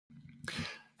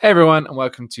Hey everyone, and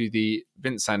welcome to the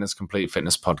Vince Sanders Complete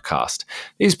Fitness Podcast.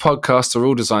 These podcasts are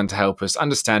all designed to help us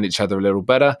understand each other a little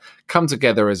better, come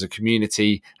together as a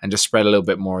community, and just spread a little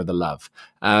bit more of the love.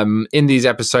 In these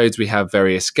episodes, we have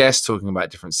various guests talking about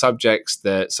different subjects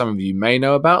that some of you may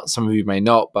know about, some of you may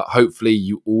not, but hopefully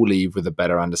you all leave with a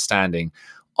better understanding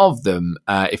of them.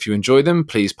 If you enjoy them,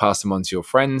 please pass them on to your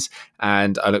friends,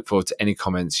 and I look forward to any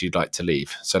comments you'd like to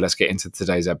leave. So let's get into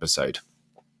today's episode.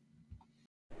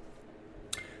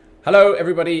 Hello,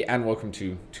 everybody, and welcome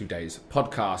to today's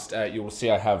podcast. You will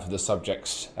see I have the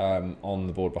subjects on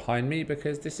the board behind me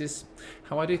because this is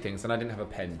how I do things, and I didn't have a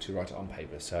pen to write it on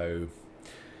paper, so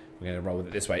we're going to roll with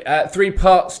it this way. 3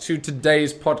 parts to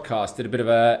today's podcast. Did a bit of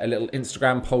a little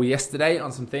Instagram poll yesterday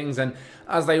on some things, and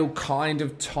as they all kind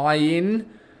of tie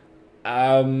in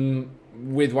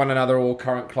with one another, all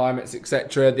current climates,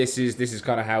 etc. This is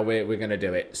kind of how we're going to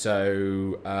do it.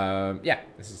 So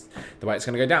this is the way it's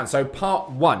going to go down. So part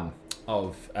 1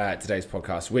 of today's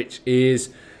podcast, which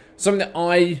is something that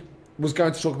I was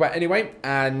going to talk about anyway,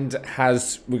 and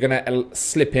we're going to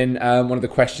slip in one of the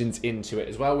questions into it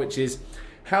as well, which is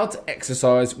how to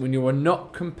exercise when you are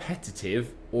not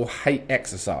competitive or hate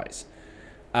exercise.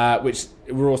 Which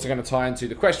we're also going to tie into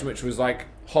the question, which was like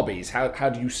hobbies. How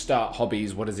do you start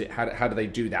hobbies? What is it? How do they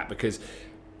do that? Because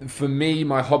for me,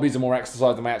 my hobbies are more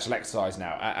exercise than my actual exercise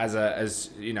now. As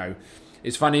you know,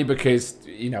 it's funny because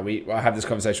I have this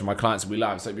conversation with my clients that we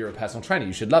love. So if you're a personal trainer,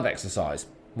 you should love exercise.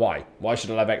 Why? Why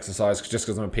should I love exercise? Just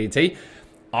because I'm a PT?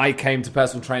 I came to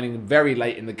personal training very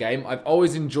late in the game. I've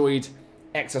always enjoyed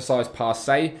exercise per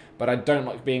se, but I don't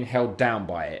like being held down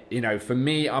by it. For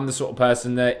me, I'm the sort of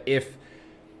person that if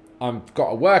I've got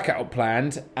a workout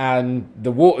planned and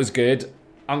the water's good,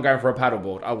 I'm going for a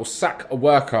paddleboard. I will sack a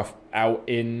workout off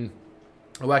in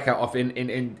like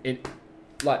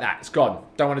that. It's gone.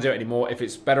 Don't want to do it anymore if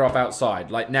it's better off outside.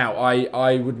 Like now,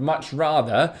 I would much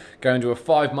rather go and do a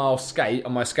 5-mile skate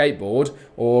on my skateboard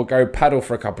or go paddle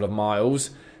for a couple of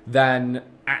miles than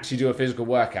actually do a physical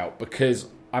workout because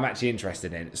I'm actually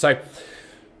interested in it. So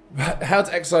how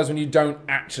to exercise when you don't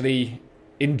actually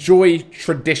enjoy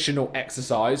traditional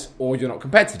exercise or you're not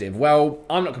competitive? Well,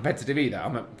 I'm not competitive either.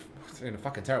 I'm in a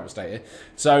fucking terrible state here.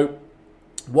 So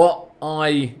what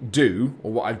I do,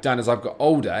 or what I've done as I've got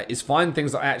older, is find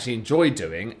things that I actually enjoy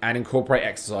doing and incorporate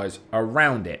exercise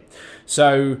around it.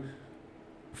 So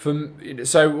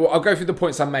I'll go through the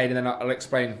points I made and then I'll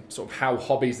explain sort of how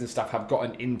hobbies and stuff have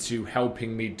gotten into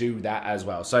helping me do that as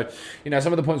well. So,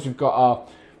 some of the points we've got are,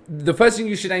 the first thing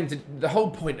you should aim to, the whole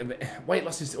point of it, weight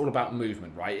loss is all about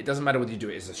movement, right? It doesn't matter whether you do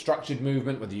it as a structured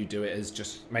movement, whether you do it as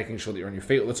just making sure that you're on your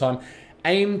feet all the time.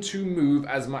 Aim to move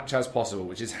as much as possible,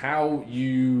 which is how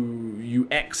you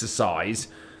exercise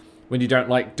when you don't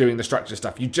like doing the structured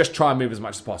stuff. You just try and move as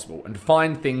much as possible and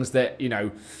find things that,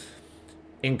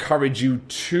 encourage you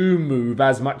to move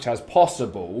as much as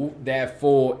possible.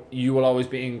 Therefore, you will always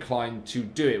be inclined to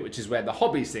do it, which is where the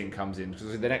hobbies thing comes in.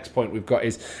 Because the next point we've got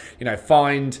is,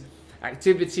 find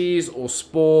activities or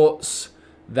sports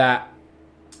that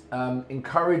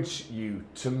encourage you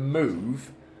to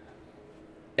move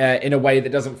in a way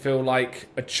that doesn't feel like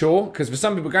a chore. Because for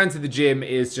some people, going to the gym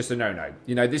is just a no-no.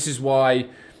 This is why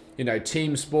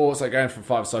team sports like going for a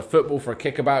 5-a-side football, for a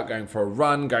kickabout, going for a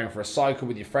run, going for a cycle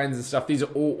with your friends and stuff. These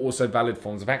are all also valid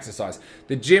forms of exercise.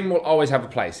 The gym will always have a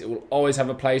place. It will always have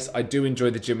a place. I do enjoy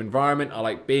the gym environment. I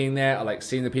like being there. I like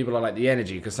seeing the people. I like the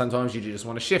energy because sometimes you just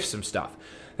want to shift some stuff.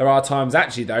 There are times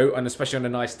actually though, and especially on a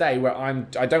nice day, where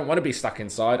I don't want to be stuck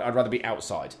inside. I'd rather be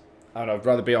outside. I'd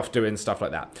rather be off doing stuff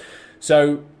like that.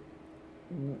 So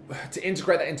to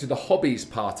integrate that into the hobbies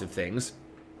part of things,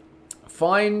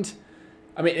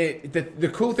 the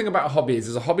cool thing about a hobby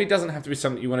is a hobby doesn't have to be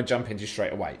something you want to jump into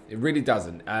straight away. It really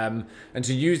doesn't. And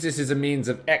to use this as a means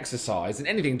of exercise and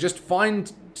anything, just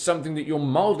find something that you're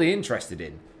mildly interested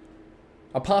in.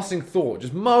 A passing thought,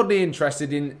 just mildly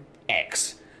interested in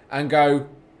X and go,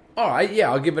 all right, yeah,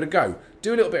 I'll give it a go.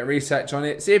 Do a little bit of research on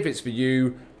it, see if it's for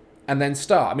you, and then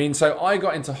start. So I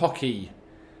got into hockey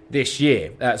last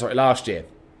year,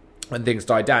 when things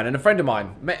died down. And a friend of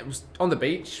mine was on the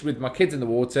beach with my kids in the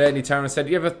water, and he turned and said,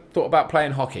 you ever thought about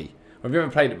playing hockey? Or have you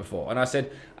ever played it before? And I said,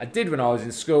 I did when I was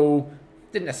in school.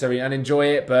 Didn't necessarily enjoy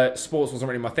it, but sports wasn't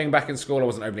really my thing back in school. I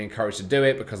wasn't overly encouraged to do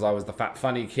it because I was the fat,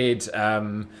 funny kid.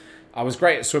 I was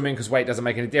great at swimming because weight doesn't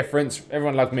make any difference.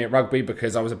 Everyone loved me at rugby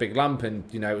because I was a big lump and,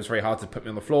 it was very hard to put me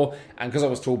on the floor. And because I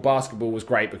was tall, basketball was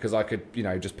great because I could,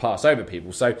 just pass over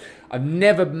people. So I've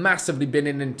never massively been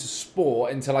into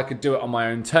sport until I could do it on my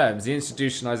own terms. The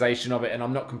institutionalization of it, and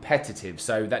I'm not competitive,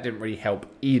 so that didn't really help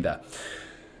either.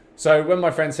 So when my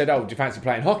friend said, oh, do you fancy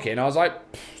playing hockey? And I was like,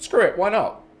 screw it, why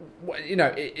not?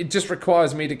 it just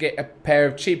requires me to get a pair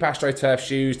of cheap AstroTurf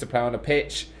shoes to play on a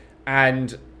pitch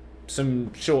and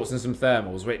some shorts and some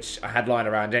thermals, which I had lying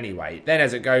around anyway. Then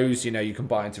as it goes, you can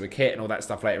buy into a kit and all that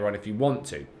stuff later on if you want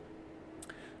to.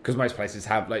 Because most places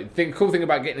have, the cool thing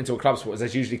about getting into a club sport is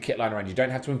there's usually kit lying around. You don't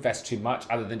have to invest too much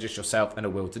other than just yourself and a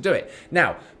will to do it.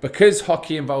 Now, because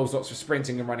hockey involves lots of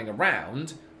sprinting and running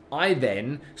around, I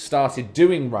then started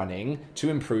doing running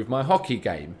to improve my hockey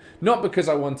game. Not because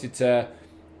I wanted to,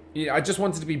 I just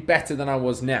wanted to be better than I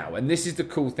was now. And this is the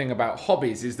cool thing about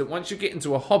hobbies, is that once you get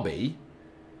into a hobby,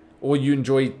 or you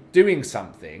enjoy doing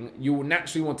something, you will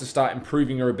naturally want to start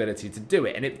improving your ability to do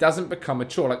it. And it doesn't become a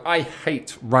chore. I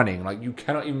hate running. You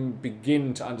cannot even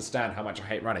begin to understand how much I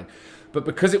hate running. But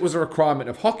because it was a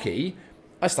requirement of hockey,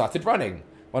 I started running.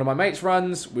 One of my mates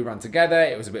runs, we run together.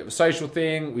 It was a bit of a social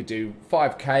thing. We do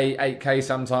 5K, 8K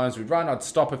sometimes. We'd run. I'd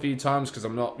stop a few times because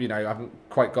I'm not, I haven't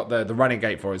quite got the running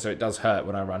gait for it, so it does hurt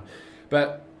when I run.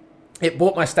 But it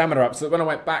brought my stamina up so that when I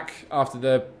went back after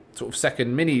the sort of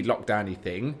second mini lockdowny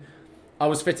thing, I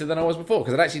was fitter than I was before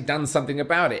because I'd actually done something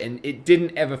about it and it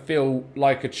didn't ever feel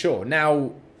like a chore.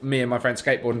 Now, me and my friend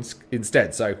skateboard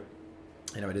instead, so,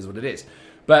 it is what it is.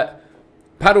 But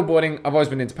paddleboarding, I've always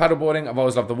been into paddleboarding. I've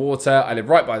always loved the water. I live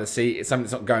right by the sea. It's something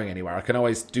that's not going anywhere. I can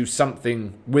always do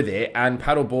something with it, and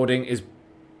paddleboarding is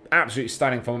absolutely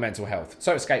stunning for my mental health.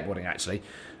 So is skateboarding, actually.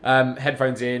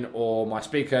 Headphones in or my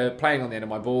speaker playing on the end of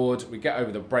my board. We get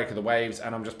over the break of the waves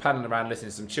and I'm just paddling around listening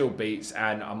to some chill beats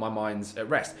and my mind's at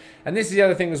rest. And this is the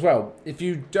other thing as well. If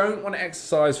you don't want to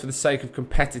exercise for the sake of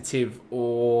competitive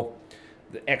or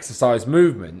the exercise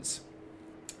movements,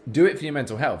 do it for your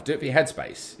mental health. Do it for your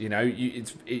headspace.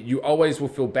 You always will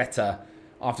feel better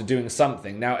after doing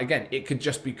something. Now, again, it could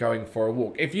just be going for a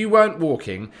walk. If you weren't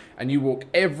walking and you walk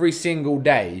every single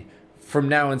day from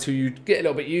now until you get a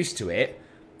little bit used to it,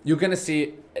 you're going to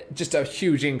see just a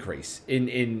huge increase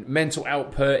in mental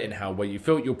output, in how well you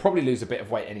feel. You'll probably lose a bit of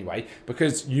weight anyway,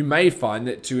 because you may find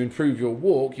that to improve your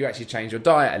walk, you actually change your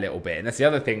diet a little bit. And that's the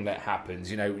other thing that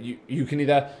happens. You can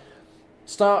either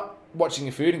start watching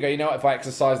your food and go, if I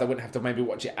exercised, I wouldn't have to maybe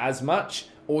watch it as much.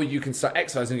 Or you can start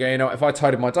exercising and go, if I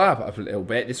tidied my diet up a little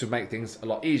bit, this would make things a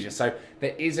lot easier. So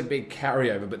there is a big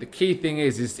carryover. But the key thing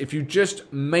is if you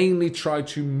just mainly try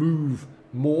to move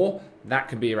more, that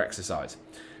can be your exercise.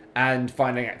 And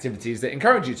finding activities that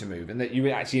encourage you to move and that you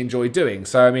actually enjoy doing.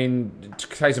 So,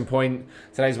 case in point,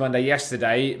 today's Monday.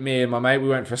 Yesterday, me and my mate, we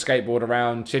went for a skateboard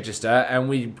around Chichester and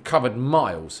we covered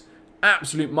miles.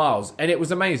 Absolute miles. And it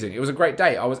was amazing. It was a great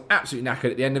day. I was absolutely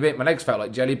knackered at the end of it. My legs felt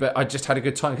like jelly, but I just had a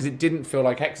good time because it didn't feel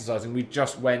like exercising. We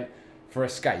just went for a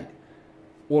skate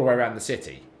all the way around the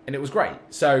city. And it was great.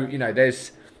 So,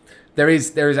 there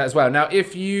is that as well. Now,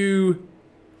 if you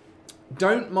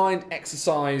don't mind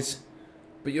exercise,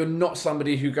 but you're not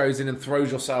somebody who goes in and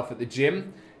throws yourself at the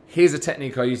gym, here's a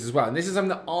technique I use as well. And this is something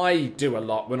that I do a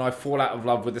lot when I fall out of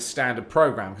love with the standard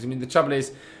program. Because, the trouble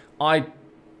is, I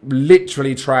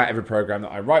literally try out every program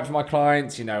that I write for my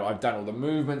clients. I've done all the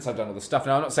movements, I've done all the stuff.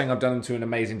 Now, I'm not saying I've done them to an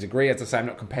amazing degree. As I say, I'm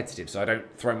not competitive, so I don't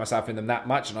throw myself in them that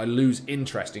much. And I lose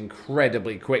interest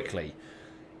incredibly quickly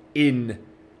in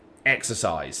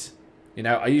exercise.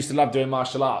 I used to love doing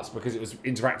martial arts because it was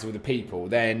interactive with the people.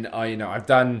 Then, I've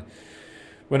done...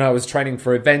 When I was training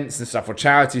for events and stuff or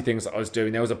charity things that I was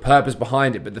doing, there was a purpose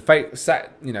behind it. But the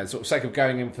sake of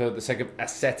going in for the sake of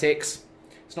aesthetics,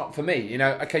 it's not for me.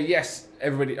 Okay, yes,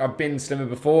 I've been slimmer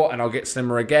before and I'll get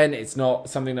slimmer again. It's not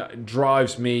something that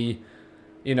drives me,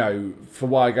 for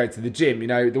why I go to the gym.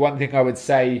 The one thing I would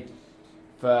say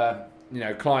for,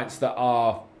 clients that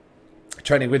are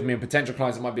training with me and potential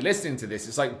clients that might be listening to this,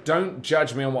 it's don't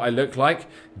judge me on what I look like.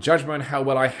 Judge me on how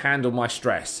well I handle my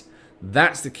stress.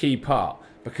 That's the key part.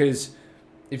 Because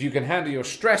if you can handle your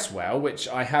stress well, which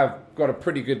I have got a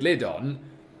pretty good lid on,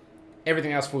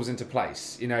 everything else falls into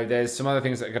place. There's some other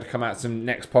things that are going to come out some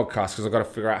next podcast because I've got to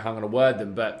figure out how I'm going to word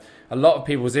them. But a lot of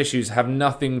people's issues have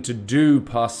nothing to do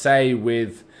per se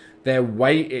with their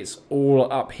weight. It's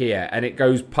all up here. And it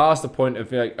goes past the point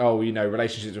of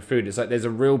relationships with food. It's there's a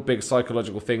real big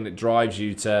psychological thing that drives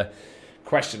you to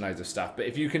question loads of stuff. But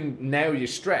if you can nail your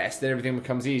stress, then everything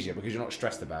becomes easier because you're not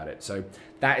stressed about it. So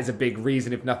that is a big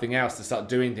reason, if nothing else, to start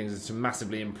doing things is to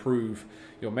massively improve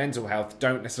your mental health.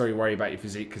 Don't necessarily worry about your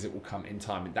physique because it will come in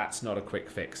time, and that's not a quick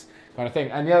fix kind of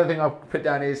thing. And the other thing I'll put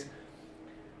down is,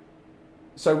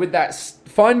 so with that,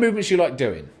 find movements you like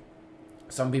doing.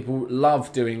 Some people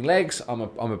love doing legs. I'm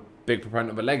a big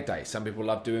proponent of a leg day. Some people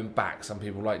love doing back. Some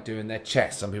people like doing their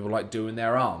chest. Some people like doing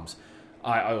their arms.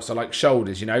 I also like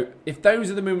shoulders, If those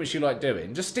are the movements you like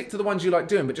doing, just stick to the ones you like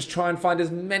doing, but just try and find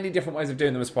as many different ways of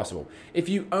doing them as possible. If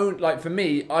you own, like for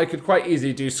me, I could quite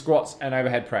easily do squats and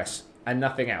overhead press and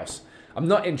nothing else. I'm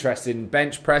not interested in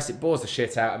bench press. It bores the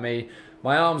shit out of me.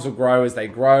 My arms will grow as they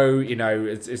grow,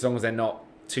 as long as they're not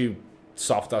too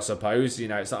soft, I suppose.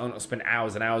 It's not, I'm not spending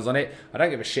hours and hours on it. I don't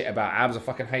give a shit about abs. I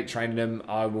fucking hate training them.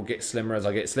 I will get slimmer as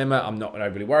I get slimmer. I'm not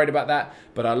overly worried about that.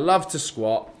 But I love to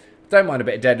squat. Don't mind a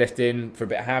bit of deadlifting for a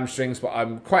bit of hamstrings, but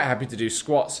I'm quite happy to do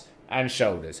squats and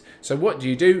shoulders. So what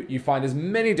do? You find as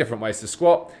many different ways to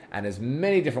squat and as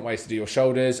many different ways to do your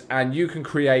shoulders, and you can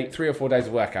create 3 or 4 days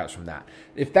of workouts from that.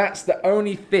 If that's the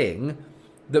only thing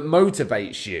that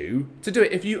motivates you to do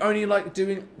it, if you only like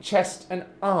doing chest and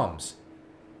arms,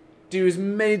 do as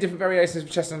many different variations of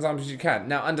chest and arms as you can.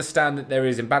 Now, understand that there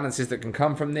is imbalances that can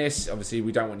come from this. Obviously,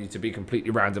 we don't want you to be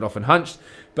completely rounded off and hunched,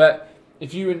 but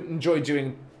if you enjoy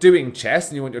doing chest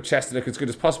and you want your chest to look as good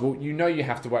as possible, you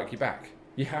have to work your back.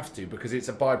 You have to, because it's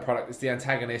a byproduct. It's the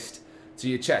antagonist to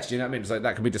your chest. You know what I mean? It's like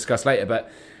that can be discussed later. But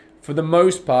for the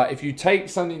most part, if you take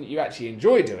something that you actually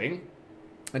enjoy doing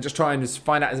and just try and just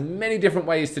find out as many different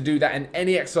ways to do that and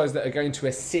any exercise that are going to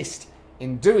assist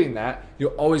in doing that,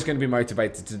 you're always going to be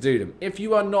motivated to do them. If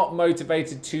you are not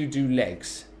motivated to do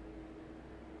legs,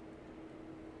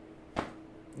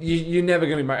 you're never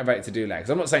going to be motivated to do legs.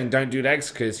 I'm not saying don't do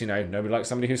legs, because, nobody likes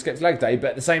somebody who skips leg day.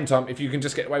 But at the same time, if you can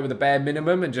just get away with a bare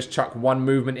minimum and just chuck one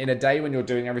movement in a day when you're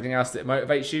doing everything else that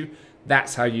motivates you,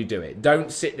 that's how you do it.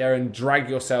 Don't sit there and drag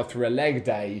yourself through a leg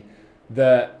day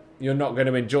that you're not going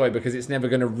to enjoy, because it's never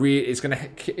going to it's going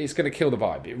to kill the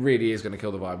vibe. It really is going to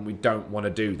kill the vibe, and we don't want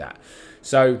to do that.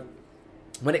 So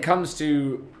when it comes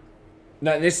to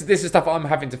this is stuff I'm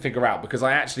having to figure out, because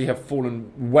I actually have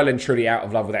fallen well and truly out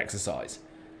of love with exercise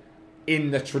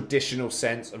in the traditional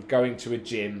sense of going to a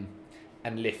gym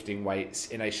and lifting weights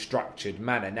in a structured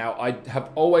manner. Now, I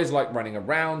have always liked running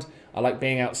around. I like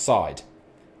being outside.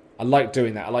 I like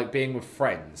doing that. I like being with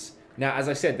friends. Now, as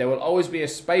I said, there will always be a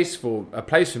place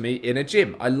for me in a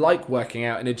gym. I like working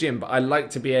out in a gym, but I like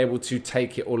to be able to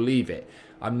take it or leave it.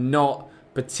 I'm not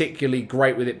particularly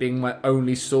great with it being my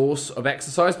only source of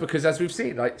exercise, because as we've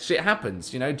seen, shit happens.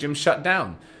 Gyms shut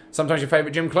down. Sometimes your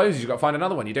favourite gym closes, you've got to find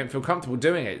another one. You don't feel comfortable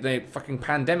doing it. The fucking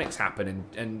pandemics happen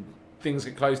and things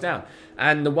get closed down.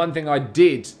 And the one thing I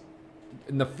did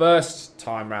in the first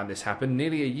time round this happened,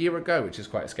 nearly a year ago, which is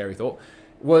quite a scary thought,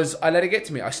 was I let it get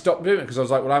to me. I stopped doing it because I was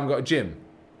like, well, I haven't got a gym,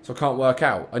 so I can't work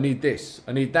out. I need this,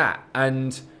 I need that.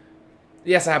 And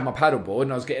yes, I had my paddleboard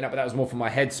and I was getting up, but that was more for my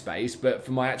headspace. But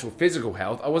for my actual physical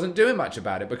health, I wasn't doing much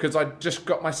about it, because I just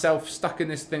got myself stuck in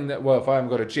this thing that, well, if I haven't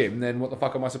got a gym, then what the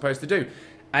fuck am I supposed to do?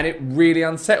 And it really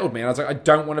unsettled me. And I was like, I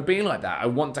don't want to be like that. I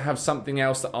want to have something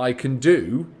else that I can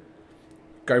do.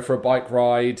 Go for a bike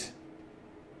ride.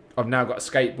 I've now got a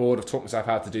skateboard. I've taught myself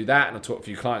how to do that. And I've taught a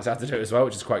few clients how to do it as well,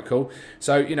 which is quite cool.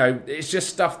 So, it's just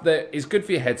stuff that is good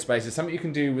for your headspace. It's something you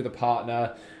can do with a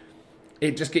partner.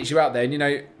 It just gets you out there.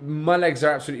 And, my legs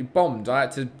are absolutely bombed. I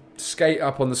had to skate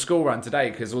up on the school run today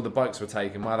because all the bikes were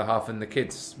taken. My other half and the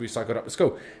kids, we cycled up to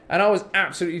school. And I was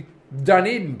absolutely done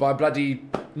in by bloody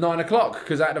 9 o'clock,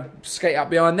 because I had to skate up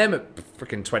behind them at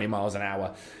freaking 20 miles an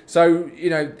hour. So,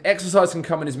 exercise can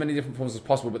come in as many different forms as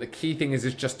possible, but the key thing is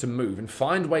just to move and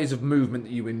find ways of movement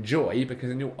that you enjoy, because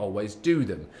then you'll always do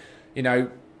them.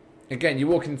 Again, you're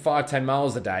walking 5-10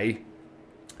 miles a day.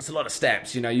 It's a lot of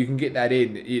steps. You can get that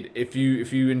in. If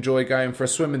you enjoy going for a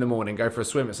swim in the morning, go for a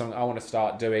swim. It's something I want to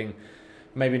start doing.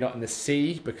 Maybe not in the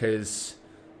sea, because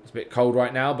it's a bit cold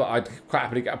right now, but I'd quite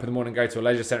happily get up in the morning and go to a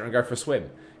leisure centre and go for a swim.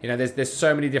 There's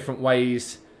so many different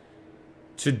ways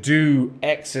to do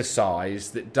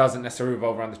exercise that doesn't necessarily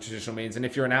revolve around the traditional means. And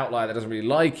if you're an outlier that doesn't really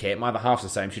like it, my other half's the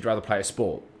same. She'd rather play a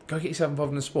sport. Go get yourself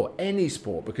involved in a sport, any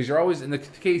sport, because you're always, and the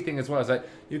key thing as well is that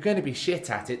you're going to be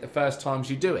shit at it the first times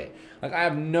you do it. I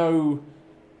have no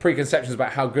preconceptions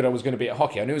about how good I was going to be at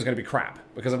hockey. I knew it was going to be crap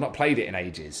because I've not played it in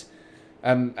ages.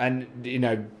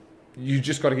 You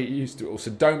just got to get used to it. Also,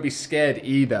 don't be scared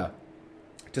either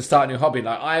to start a new hobby.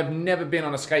 I have never been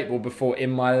on a skateboard before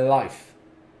in my life,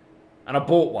 and I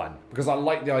bought one because I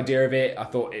liked the idea of it. I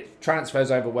thought it transfers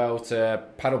over well to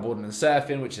paddleboarding and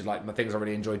surfing, which is my things I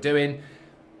really enjoy doing,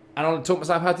 and I taught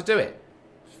myself how to do it.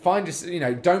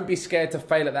 Don't be scared to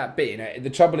fail at that bit. The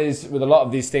trouble is with a lot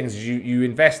of these things is you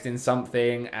invest in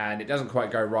something and it doesn't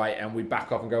quite go right, and we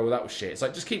back off and go, well, that was shit. It's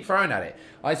just keep throwing at it.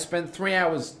 I spent 3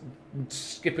 hours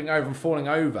skipping over and falling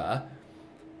over,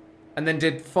 and then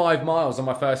did 5 miles on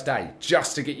my first day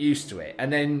just to get used to it.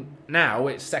 And then now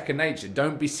it's second nature.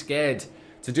 Don't be scared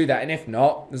to do that. And if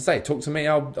not, as I say, talk to me.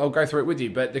 I'll go through it with you.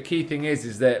 But the key thing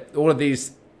is that all of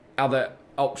these other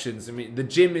options. I mean, the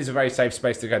gym is a very safe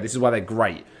space to go. This is why they're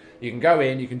great. You can go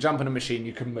in, you can jump on a machine,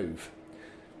 you can move.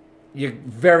 You're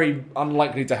very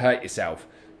unlikely to hurt yourself.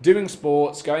 Doing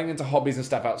sports, going into hobbies and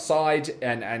stuff outside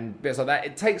and bits like that,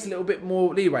 it takes a little bit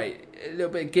more leeway, a little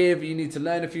bit of give. You need to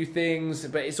learn a few things,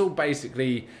 but it's all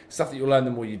basically stuff that you'll learn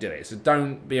the more you do it. So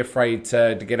don't be afraid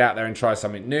to get out there and try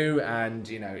something new. And,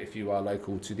 you know, if you are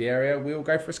local to the area, we'll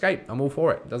go for escape. I'm all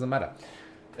for it. Doesn't matter.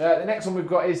 The next one we've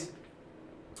got is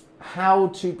how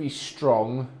to be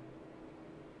strong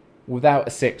without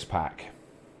a six-pack.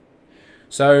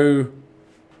 So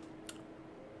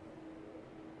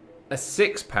a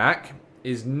six-pack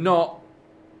is not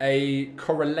a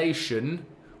correlation,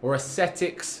 or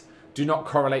aesthetics do not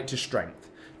correlate to strength.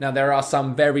 Now, there are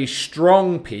some very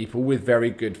strong people with very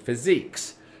good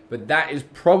physiques, but that is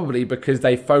probably because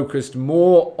they focused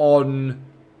more on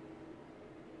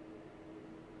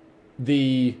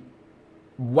the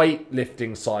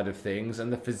weightlifting side of things,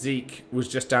 and the physique was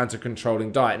just down to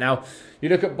controlling diet. Now, you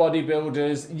look at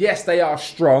bodybuilders, yes, they are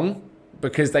strong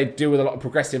because they deal with a lot of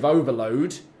progressive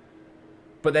overload,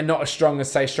 but they're not as strong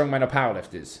as, say, strongmen or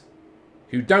powerlifters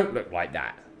who don't look like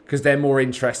that because they're more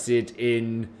interested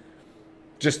in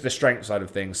just the strength side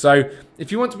of things. So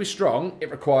if you want to be strong,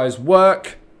 it requires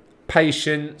work,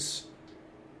 patience,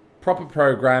 proper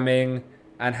programming,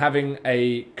 and having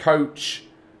a coach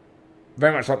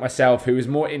very much like myself, who is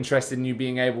more interested in you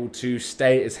being able to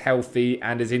stay as healthy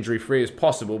and as injury-free as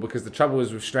possible, because the trouble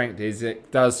is with strength is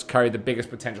it does carry the biggest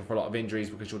potential for a lot of injuries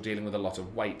because you're dealing with a lot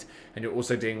of weight, and you're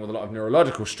also dealing with a lot of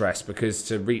neurological stress, because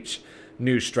to reach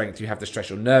new strength you have to stress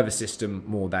your nervous system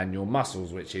more than your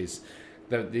muscles, which is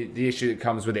the issue that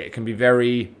comes with it. It can be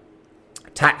very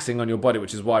taxing on your body,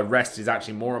 which is why rest is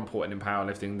actually more important in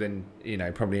powerlifting than, you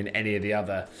know, probably in any of the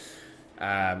other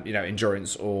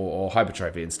endurance or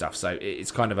hypertrophy and stuff. So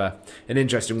it's kind of an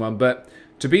interesting one. But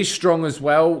to be strong as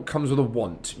well comes with a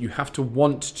want. You have to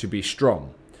want to be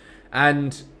strong.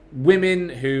 And women,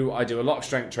 who I do a lot of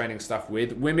strength training stuff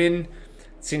with, women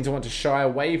seem to want to shy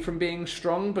away from being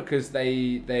strong because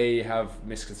they have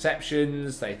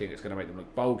misconceptions. They think it's going to make them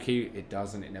look bulky. It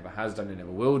doesn't. It never has done. It never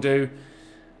will do.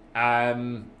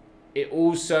 It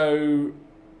also,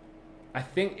 I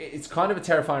think it's kind of a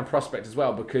terrifying prospect as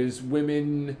well, because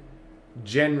women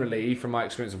generally, from my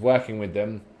experience of working with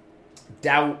them,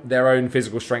 doubt their own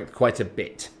physical strength quite a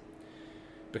bit.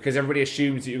 Because everybody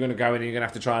assumes that you're going to go in and you're going to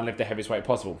have to try and lift the heaviest weight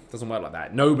possible. It doesn't work like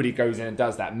that. Nobody goes in and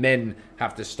does that. Men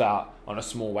have to start on a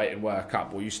small weight and work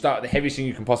up. Or you start at the heaviest thing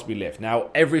you can possibly lift. Now,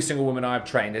 every single woman I've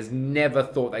trained has never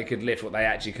thought they could lift what they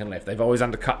actually can lift. They've always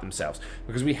undercut themselves.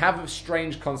 Because we have a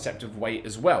strange concept of weight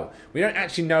as well. We don't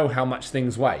actually know how much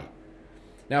things weigh.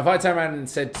 Now, if I turn around and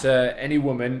said to any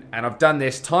woman, and I've done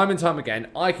this time and time again,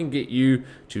 I can get you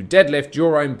to deadlift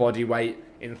your own body weight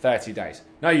in 30 days.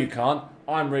 No, you can't.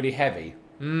 I'm really heavy.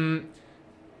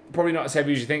 Probably not as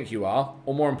heavy as you think you are.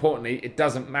 Or more importantly, it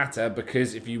doesn't matter,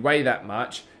 because if you weigh that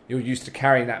much, you're used to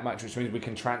carrying that much, which means we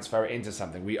can transfer it into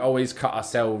something. We always cut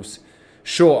ourselves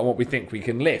short on what we think we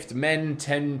can lift. Men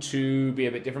tend to be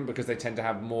a bit different because they tend to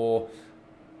have more...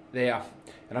 They are...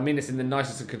 And I mean this in the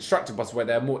nicest and constructive possible way.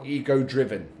 They're more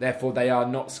ego-driven. Therefore, they are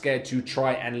not scared to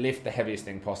try and lift the heaviest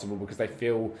thing possible, because they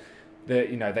feel that,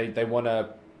 you know, they want to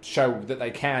show that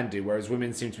they can do, whereas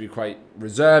women seem to be quite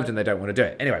reserved and they don't want to do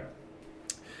it. Anyway,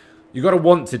 you got to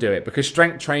want to do it, because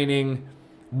strength training,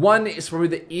 one, is probably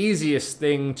the easiest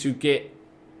thing to get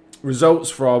results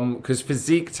from, because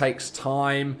physique takes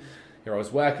time. You're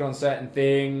always working on certain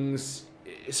things.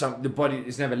 The body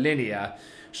is never linear.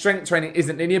 Strength training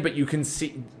isn't linear, but you can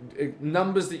see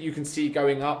numbers that you can see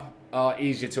going up are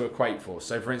easier to equate for.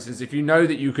 So, for instance, if you know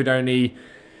that you could only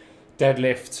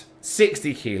deadlift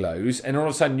 60 kilos and all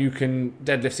of a sudden you can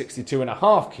deadlift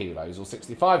 62.5 kilos or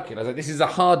 65 kilos, like, this is a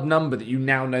hard number that you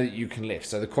now know that you can lift.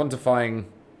 So the quantifying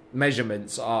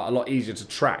measurements are a lot easier to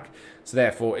track. So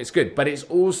therefore, it's good. But it's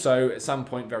also, at some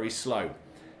point, very slow.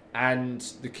 And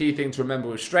the key thing to remember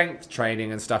with strength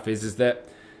training and stuff is that,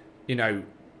 you know,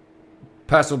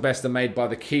 personal bests are made by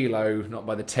the kilo, not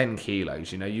by the 10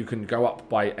 kilos. You know, you can go up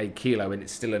by a kilo and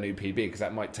it's still a new PB, because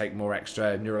that might take more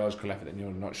extra neurological effort than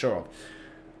you're not sure of.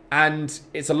 And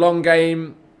it's a long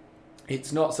game.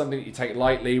 It's not something that you take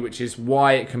lightly, which is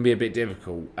why it can be a bit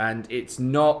difficult. And it's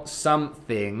not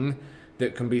something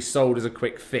that can be sold as a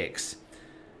quick fix.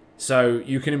 So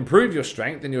you can improve your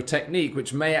strength and your technique,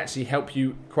 which may actually help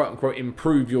you, quote unquote,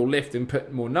 improve your lift and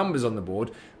put more numbers on the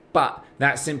board. But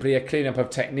that's simply a cleanup of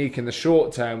technique in the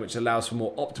short term, which allows for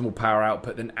more optimal power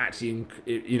output than actually,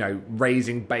 you know,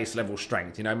 raising base level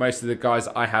strength. You know, most of the guys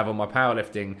that I have on my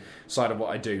powerlifting side of what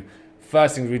I do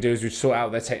first things we do is we sort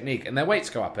out their technique, and their weights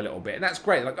go up a little bit, and that's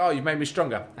great. Like, oh, you've made me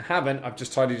stronger. I haven't. I've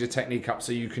just tidied your technique up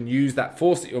so you can use that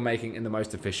force that you're making in the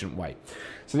most efficient way.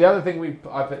 So the other thing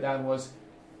I put down was,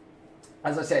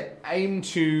 as I said, aim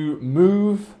to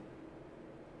move,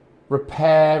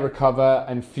 repair, recover,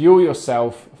 and fuel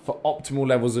yourself for optimal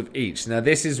levels of each. Now,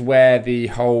 this is where the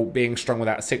whole being strong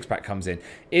without a six-pack comes in.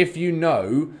 If you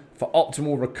know for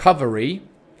optimal recovery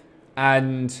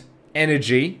and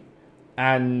energy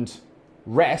and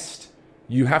rest,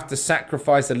 you have to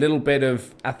sacrifice a little bit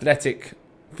of athletic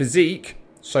physique,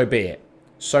 so be it.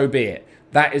 So be it.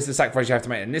 That is the sacrifice you have to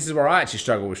make. And this is where I actually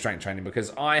struggle with strength training,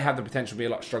 because I have the potential to be a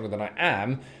lot stronger than I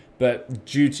am, but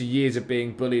due to years of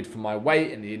being bullied for my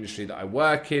weight in the industry that I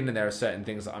work in, and there are certain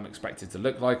things that I'm expected to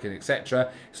look like, and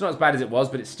etc. It's not as bad as it was,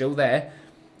 but it's still there.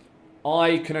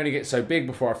 I can only get so big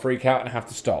before I freak out and have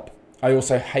to stop. I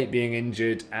also hate being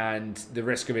injured, and the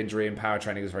risk of injury in power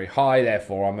training is very high.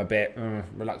 Therefore, I'm a bit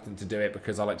reluctant to do it,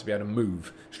 because I like to be able to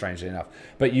move, strangely enough.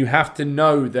 But you have to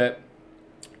know that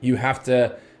you have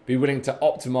to be willing to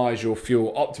optimize your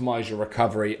fuel, optimize your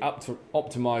recovery,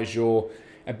 optimize your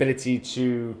ability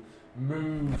to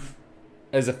move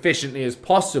as efficiently as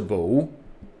possible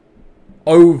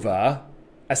over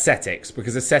ascetics,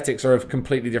 because ascetics are a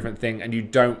completely different thing, and you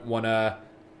don't want to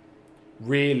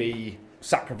really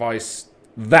sacrifice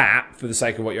that for the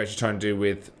sake of what you're actually trying to do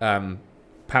with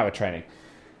power training.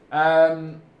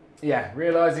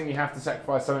 Realizing you have to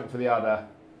sacrifice something for the other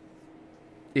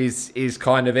is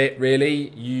kind of it, really.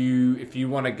 If you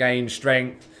want to gain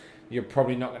strength, you're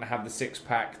probably not going to have the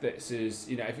six-pack that is,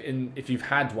 if you've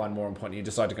had one, more importantly, you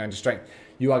decide to go into strength,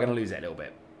 you are going to lose it a little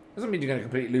bit. Doesn't mean you're going to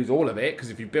completely lose all of it, because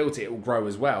if you built it, it will grow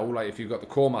as well, like if you've got the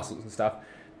core muscles and stuff,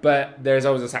 but there's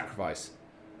always a sacrifice.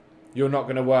 You're not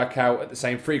going to work out at the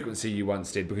same frequency you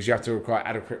once did, because you have to require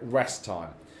adequate rest time.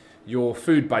 Your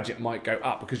food budget might go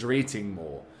up because you're eating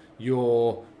more.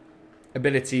 Your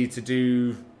ability to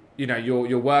do,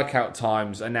 your workout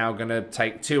times are now going to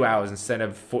take 2 hours instead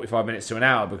of 45 minutes to an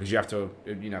hour, because you have to,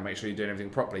 make sure you're doing everything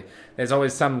properly. There's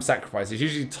always some sacrifice. It's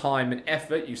usually time and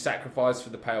effort you sacrifice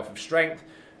for the payoff of strength.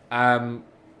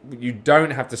 You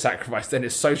don't have to sacrifice then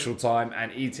it's social time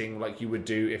and eating like you would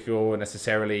do if you're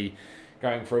necessarily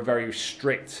going for a very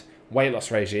strict weight loss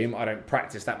regime. I don't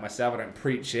practice that myself. I don't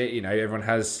preach it.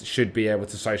 Everyone should be able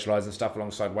to socialize and stuff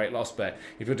alongside weight loss. But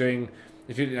if we're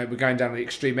going down the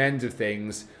extreme ends of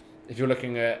things, if you're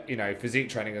looking at, physique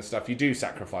training and stuff, you do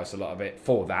sacrifice a lot of it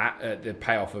for that, the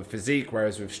payoff of physique.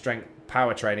 Whereas with strength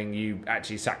power training, you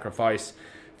actually sacrifice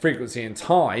frequency and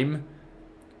time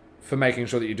for making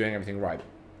sure that you're doing everything right.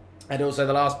 And also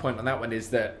the last point on that one is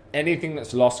that anything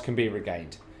that's lost can be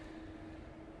regained.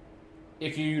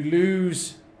 If you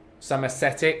lose some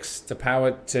aesthetics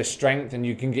to strength, and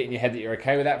you can get in your head that you're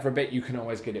okay with that for a bit, you can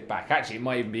always get it back. Actually, it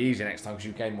might even be easier next time, because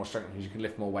you gain more strength, because you can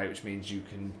lift more weight, which means you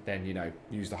can then,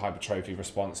 use the hypertrophy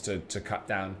response to cut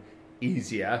down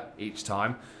easier each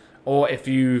time. Or if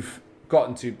you've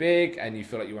gotten too big and you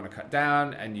feel like you want to cut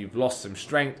down and you've lost some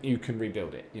strength, you can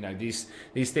rebuild it.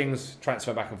 These things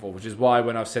transfer back and forth, which is why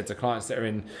when I've said to clients that are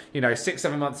in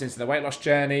 6-7 months into the weight loss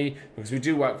journey, because we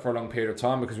do work for a long period of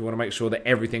time, because we want to make sure that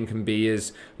everything can be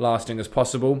as lasting as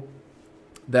possible,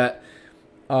 that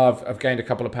I've gained a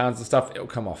couple of pounds and stuff, it'll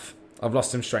come off. I've lost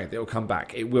some strength, it'll come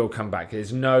back. It will come back.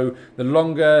 The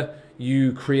longer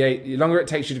it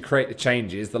takes you to create the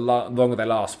changes, the longer they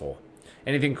last for.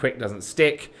 Anything quick doesn't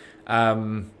stick.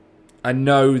 I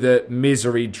know that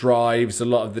misery drives a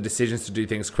lot of the decisions to do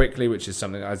things quickly, which is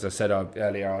something, as I said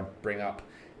earlier, I'd bring up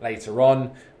later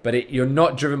on. But you're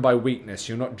not driven by weakness.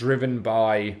 You're not driven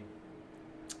by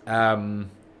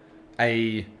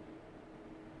a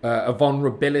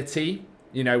vulnerability.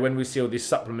 When we see all these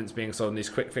supplements being sold and these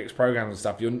quick fix programs and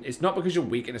stuff, it's not because you're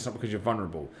weak and it's not because you're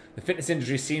vulnerable. The fitness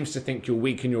industry seems to think you're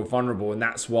weak and you're vulnerable, and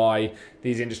that's why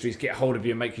these industries get hold of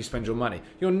you and make you spend your money.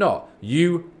 You're not.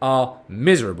 You are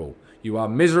miserable. You are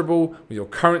miserable with your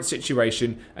current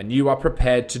situation, and you are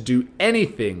prepared to do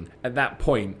anything at that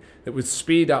point that would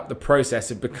speed up the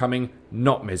process of becoming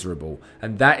not miserable.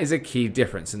 And that is a key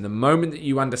difference. And the moment that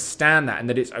you understand that, and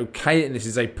that it's okay, and this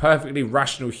is a perfectly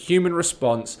rational human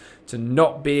response to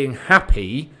not being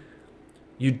happy,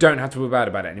 you don't have to feel bad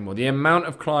about it anymore. The amount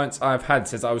of clients I've had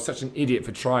says, I was such an idiot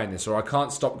for trying this, or I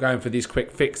can't stop going for these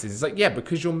quick fixes. It's like, yeah,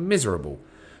 because you're miserable.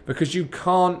 Because you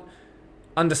can't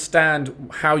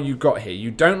understand how you got here. You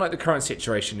don't like the current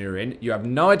situation you're in. You have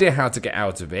no idea how to get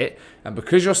out of it. And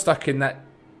because you're stuck in that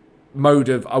mode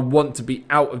of, I want to be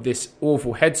out of this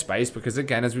awful headspace, because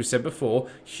again, as we said before,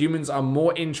 humans are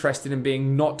more interested in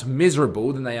being not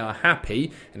miserable than they are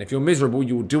happy. And if you're miserable,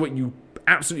 you will do what you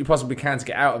absolutely possibly can to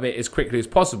get out of it as quickly as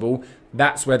possible.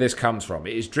 That's where this comes from.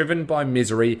 It is driven by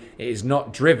misery. It is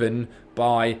not driven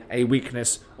by a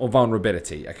weakness or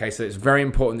vulnerability. Okay, so it's very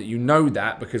important that you know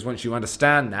that, because once you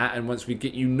understand that, and once we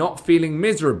get you not feeling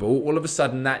miserable, all of a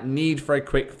sudden that need for a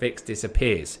quick fix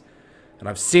disappears. And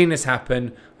I've seen this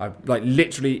happen. I've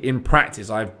literally in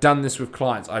practice, I've done this with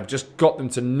clients. I've just got them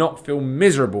to not feel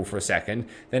miserable for a second.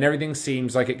 Then everything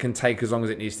seems like it can take as long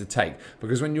as it needs to take.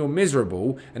 Because when you're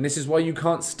miserable, and this is why you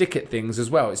can't stick at things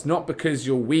as well. It's not because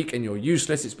you're weak and you're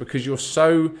useless. It's because you're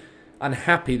so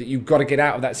unhappy that you've got to get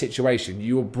out of that situation.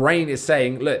 Your brain is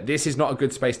saying, look, this is not a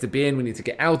good space to be in. We need to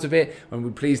get out of it. And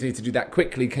we please need to do that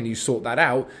quickly. Can you sort that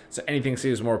out? So anything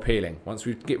seems more appealing. Once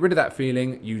we get rid of that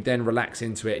feeling, you then relax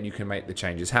into it and you can make the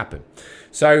changes happen.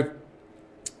 So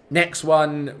next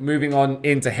one, moving on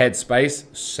into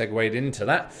Headspace, segued into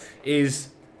that, is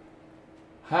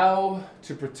how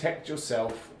to protect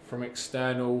yourself from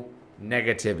external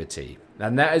negativity.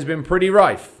 And that has been pretty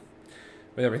rife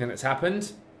with everything that's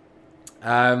happened.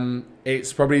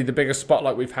 It's probably the biggest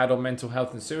spotlight we've had on mental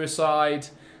health and suicide,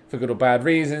 for good or bad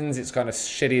reasons. It's kind of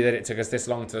shitty that it took us this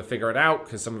long to figure it out,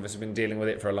 because some of us have been dealing with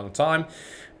it for a long time.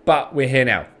 But we're here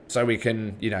now, so we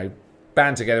can,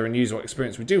 band together and use what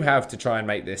experience we do have to try and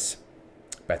make this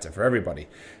better for everybody.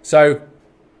 So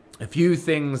a few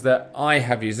things that I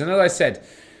have used, and as I said,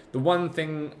 the one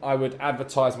thing I would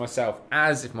advertise myself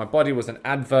as, if my body was an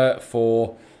advert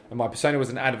for, and my persona was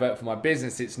an advert for my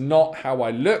business, it's not how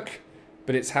I look,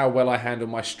 but it's how well I handle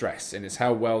my stress, and it's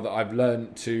how well that I've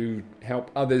learned to help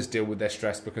others deal with their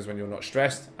stress, because when you're not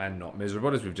stressed and not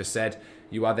miserable, as we've just said,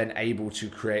 you are then able to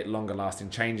create longer lasting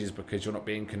changes, because you're not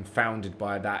being confounded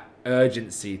by that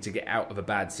urgency to get out of a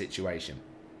bad situation.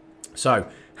 So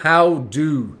how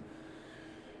do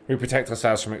we protect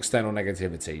ourselves from external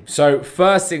negativity? So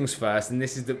first things first, and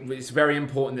it's very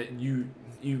important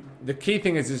that the key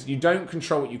thing is you don't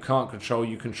control what you can't control,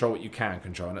 you control what you can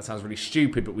control. And that sounds really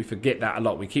stupid, but we forget that a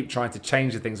lot. We keep trying to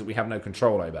change the things that we have no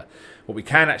control over. What we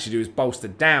can actually do is bolster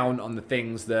down on the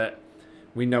things that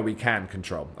we know we can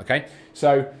control, okay?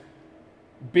 So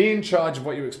be in charge of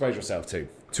what you expose yourself to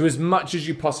as much as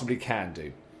you possibly can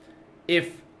do.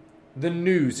 If the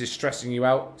news is stressing you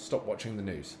out, stop watching the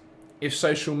news. If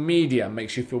social media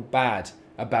makes you feel bad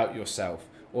about yourself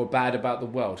or bad about the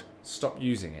world, stop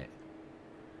using it.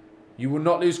 You will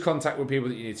not lose contact with people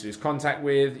that you need to lose contact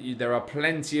with. There are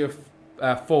plenty of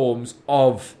forms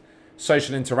of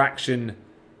social interaction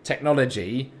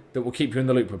technology that will keep you in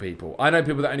the loop with people. I know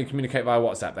people that only communicate via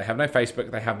WhatsApp. They have no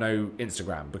Facebook, they have no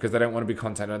Instagram, because they don't want to be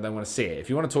contacted and they don't want to see it. If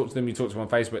you want to talk to them, you talk to them on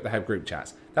Facebook, they have group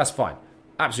chats. That's fine.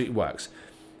 Absolutely works.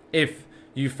 If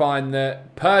you find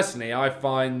that, personally, I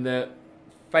find that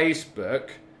Facebook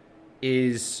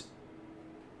is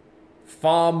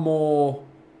far more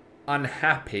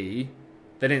unhappy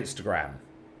than Instagram.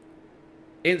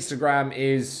 Instagram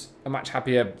is a much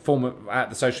happier form of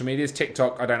the social medias.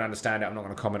 TikTok, I don't understand it. I'm not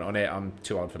going to comment on it. I'm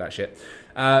too old for that shit.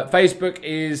 Facebook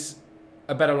is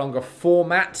a better, longer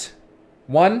format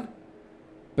one,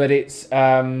 but it's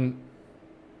there's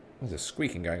a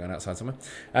squeaking going on outside somewhere.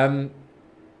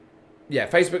 Yeah,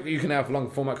 Facebook, you can have longer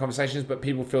format conversations, but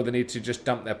people feel the need to just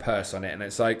dump their purse on it. And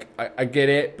it's like, I get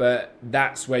it, but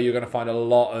that's where you're going to find a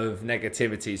lot of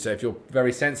negativity. So if you're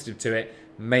very sensitive to it,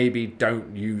 maybe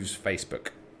don't use Facebook.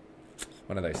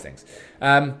 One of those things.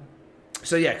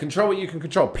 So yeah, control what you can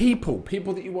control. People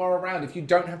that you are around. If you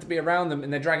don't have to be around them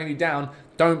and they're dragging you down,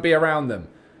 don't be around them.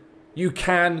 You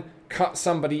can cut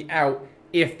somebody out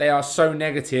if they are so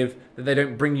negative that they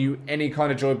don't bring you any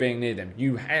kind of joy being near them.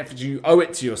 You owe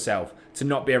it to yourself to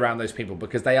not be around those people,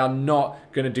 because they are not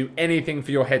going to do anything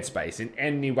for your headspace in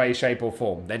any way, shape or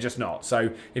form. They're just not.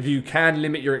 So if you can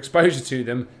limit your exposure to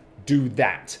them, do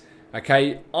that.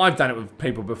 Okay? I've done it with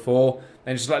people before,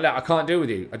 and just like, look, I can't deal with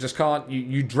you. I just can't.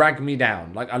 You drag me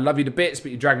down. Like, I love you to bits,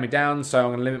 but you drag me down, so I'm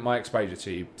going to limit my exposure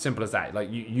to you. Simple as that. Like,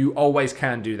 you always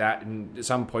can do that, and at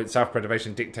some point,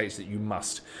 self-preservation dictates that you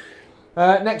must.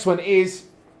 Next one is,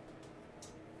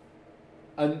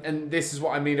 and this is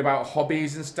what I mean about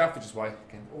hobbies and stuff, which is why,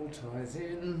 again, all ties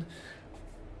in.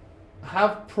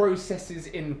 Have processes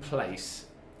in place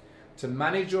to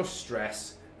manage your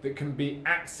stress that can be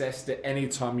accessed at any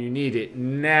time you need it.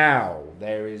 Now,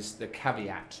 there is the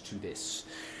caveat to this.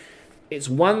 It's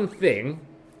one thing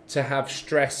to have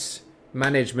stress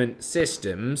management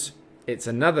systems. It's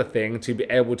another thing to be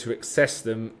able to access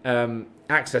them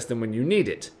when you need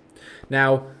it.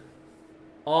 Now,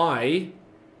 the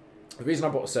reason I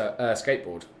bought a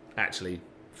skateboard, actually,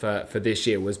 for this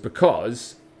year was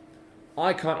because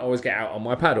I can't always get out on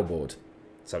my paddleboard.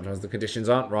 Sometimes the conditions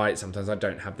aren't right. Sometimes I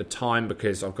don't have the time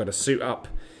because I've got to suit up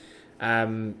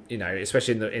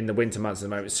Especially in the winter months at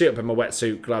the moment. Suit up in my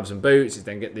wetsuit, gloves and boots,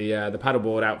 then get the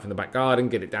paddleboard out from the back garden,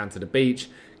 get it down to the beach,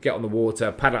 get on the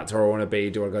water, paddle out to where I want to be,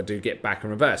 do what I got to do, get back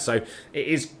and reverse. So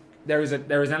there is an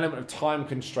element of time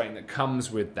constraint that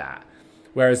comes with that.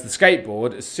 Whereas the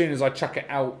skateboard, as soon as I chuck it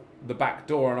out the back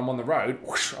door and I'm on the road,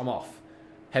 whoosh, I'm off.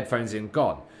 Headphones in,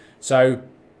 gone. So,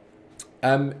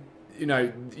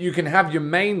 you can have your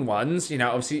main ones.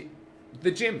 Obviously, the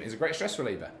gym is a great stress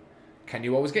reliever. Can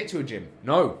you always get to a gym?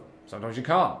 No. Sometimes you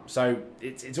can't. So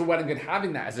it's all well and good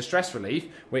having that as a stress relief,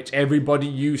 which everybody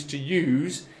used to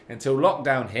use until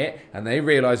lockdown hit, and they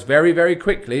realised very, very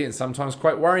quickly, and sometimes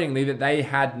quite worryingly, that they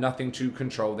had nothing to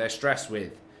control their stress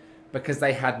with because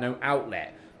they had no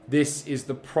outlet. This is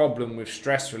the problem with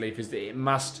stress relief, is that it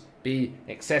must be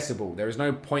accessible. There is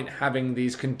no point having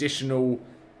these conditional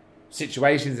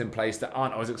situations in place that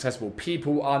aren't always accessible.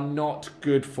 People are not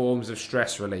good forms of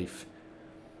stress relief.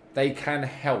 They can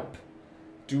help.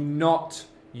 Do not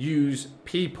use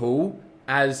people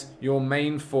as your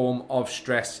main form of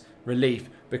stress relief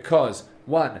because,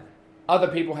 one, other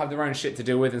people have their own shit to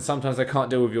deal with and sometimes they can't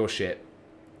deal with your shit.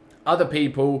 Other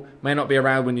people may not be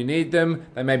around when you need them.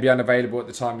 They may be unavailable at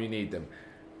the time you need them.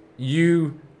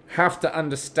 You have to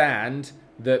understand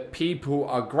that people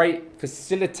are great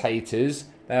facilitators.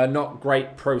 They are not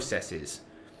great processes.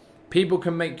 People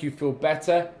can make you feel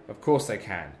better. Of course they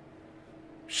can.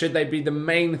 Should they be the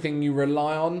main thing you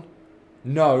rely on?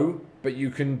 No, but you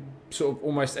can sort of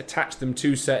almost attach them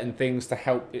to certain things to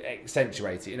help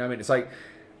accentuate it. You know what I mean? It's like,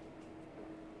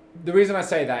 the reason I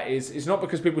say that is it's not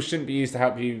because people shouldn't be used to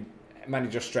help you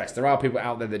manage your stress. There are people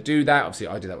out there that do that. Obviously,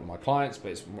 I do that with my clients,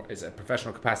 but it's a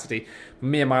professional capacity.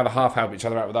 Me and my other half help each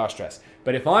other out with our stress.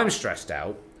 But if I'm stressed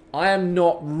out, I am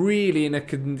not really in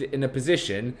a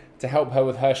position to help her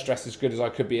with her stress as good as I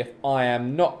could be if I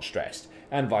am not stressed,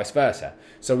 and vice versa.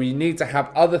 So we need to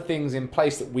have other things in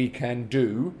place that we can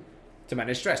do to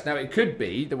manage stress. Now, it could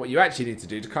be that what you actually need to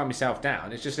do to calm yourself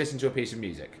down is just listen to a piece of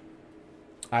music.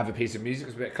 I have a piece of music,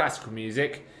 it's a bit of classical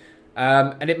music,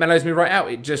 and it mellows me right out.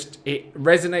 It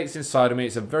resonates inside of me.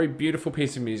 It's a very beautiful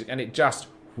piece of music, and it just,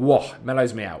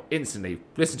 mellows me out instantly.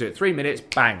 Listen to it, 3 minutes,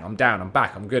 bang, I'm down, I'm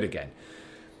back, I'm good again.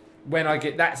 When I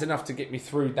get, that's enough to get me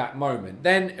through that moment.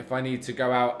 Then, if I need to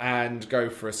go out and go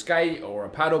for a skate or a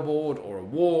paddleboard or a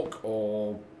walk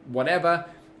or whatever,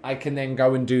 I can then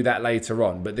go and do that later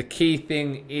on. But the key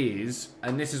thing is,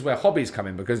 and this is where hobbies come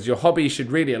in, because your hobby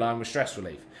should really align with stress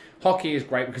relief. Hockey is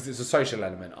great because it's a social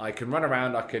element. I can run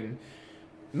around, I can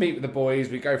meet with the boys,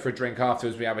 we go for a drink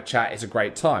afterwards, we have a chat, it's a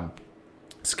great time.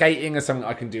 Skating is something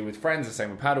I can do with friends, the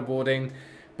same with paddleboarding,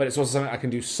 but it's also something I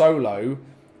can do solo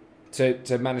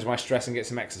to manage my stress and get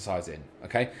some exercise in,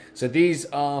 okay? So these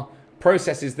are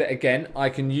processes that, again, I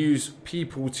can use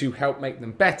people to help make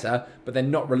them better, but they're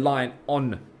not reliant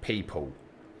on people.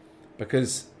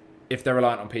 Because if they're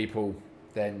reliant on people,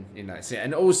 then, it's it.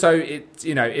 And also,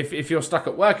 if you're stuck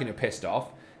at work and you're pissed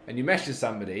off, and you message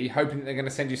somebody, hoping that they're going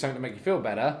to send you something to make you feel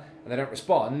better, and they don't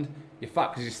respond, you're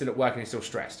fucked because you're still at work and you're still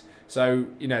stressed. So,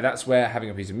 that's where having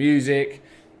a piece of music,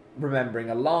 remembering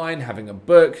a line, having a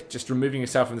book, just removing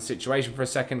yourself from the situation for a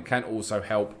second can also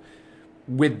help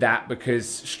with that, because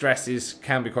stress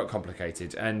can be quite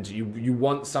complicated, and you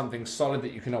want something solid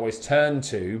that you can always turn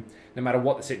to no matter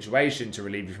what the situation to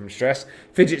relieve you from stress.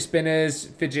 Fidget spinners,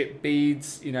 fidget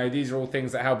beads, these are all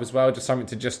things that help as well. Just something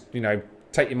to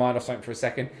take your mind off something for a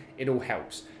second. It all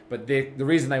helps. But the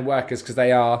reason they work is because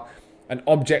they are an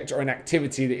object or an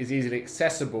activity that is easily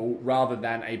accessible rather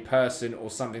than a person or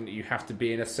something that you have to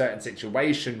be in a certain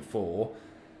situation for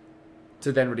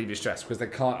to then relieve your stress, because they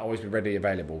can't always be readily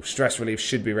available. Stress relief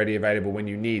should be readily available when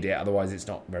you need it, otherwise it's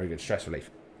not very good stress relief.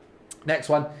 Next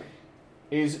one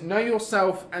is know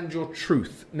yourself and your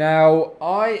truth. Now,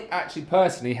 I actually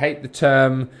personally hate the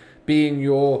term being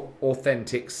your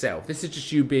authentic self. This is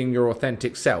just you being your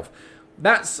authentic self.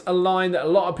 That's a line that a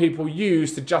lot of people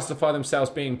use to justify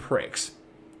themselves being pricks.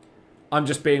 I'm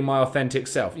just being my authentic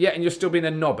self. Yeah, and you're still being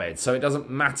a knobhead, so it doesn't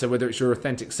matter whether it's your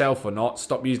authentic self or not.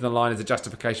 Stop using the line as a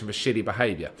justification for shitty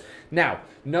behaviour. Now,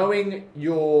 knowing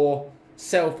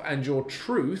yourself and your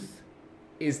truth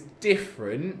is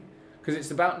different, because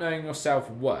it's about knowing your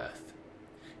self-worth.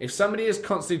 If somebody is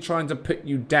constantly trying to put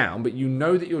you down, but you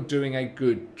know that you're doing a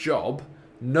good job,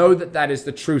 know that that is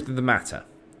the truth of the matter.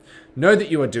 Know that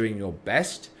you are doing your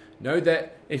best. Know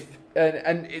that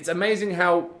and it's amazing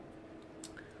how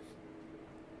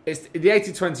the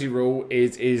 80-20 rule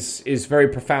is very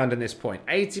profound in this point.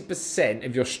 80%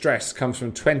 of your stress comes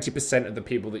from 20% of the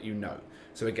people that you know.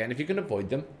 So again, if you can avoid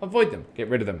them, get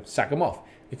rid of them, sack them off.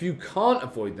 If you can't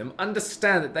avoid them,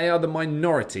 understand that they are the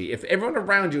minority. If everyone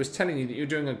around you is telling you that you're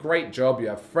doing a great job, you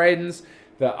have friends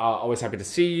that are always happy to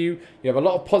see you, you have a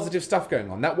lot of positive stuff going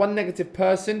on, that one negative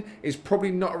person is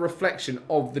probably not a reflection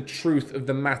of the truth of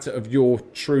the matter, of your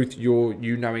truth,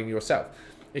 you knowing yourself.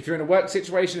 If you're in a work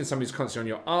situation and somebody's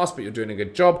constantly on your ass but you're doing a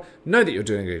good job, know that you're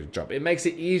doing a good job. It makes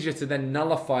it easier to then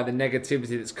nullify the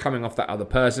negativity that's coming off that other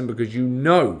person because you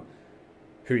know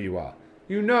who you are.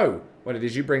 You know what it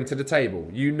is you bring to the table.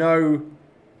 You know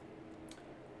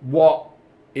what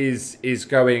is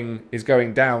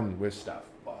going down with stuff.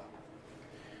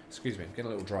 Excuse me, I'm getting a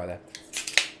little dry there.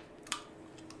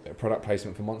 Bit of product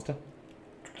placement for Monster.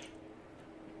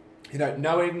 You know,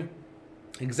 knowing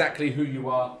exactly who you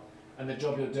are and the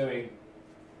job you're doing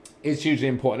is hugely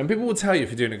important. And people will tell you if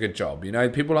you're doing a good job. You know,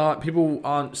 people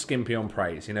aren't skimpy on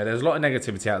praise. You know, there's a lot of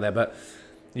negativity out there, but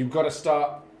you've got to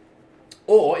start.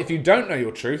 Or if you don't know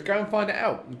your truth, go and find it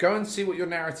out. Go and see what your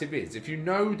narrative is. If you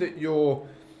know that you're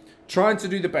trying to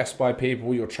do the best by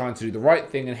people, you're trying to do the right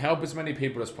thing and help as many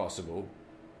people as possible,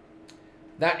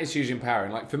 that is hugely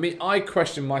empowering. Like for me, I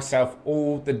question myself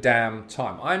all the damn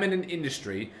time. I'm in an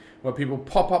industry where people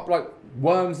pop up like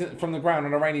worms from the ground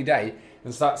on a rainy day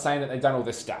and start saying that they've done all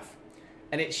this stuff.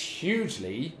 And it's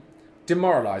hugely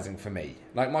demoralizing for me.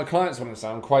 Like my clients want to say,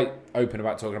 I'm quite open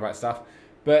about talking about stuff.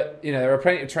 But, you know, there are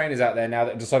plenty of trainers out there now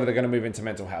that have decided they're going to move into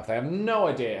mental health. They have no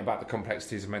idea about the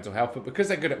complexities of mental health, but because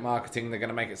they're good at marketing, they're going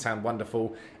to make it sound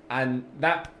wonderful. And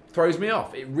that throws me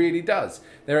off. It really does.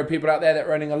 There are people out there that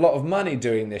are earning a lot of money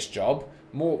doing this job,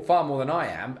 far more than I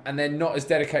am, and they're not as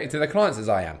dedicated to their clients as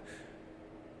I am.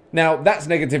 Now, that's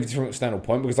negativity from an external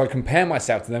point because I compare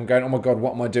myself to them going, oh my God,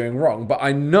 what am I doing wrong? But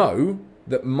I know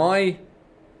that my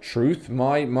truth,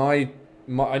 I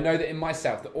know that in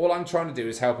myself that all I'm trying to do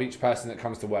is help each person that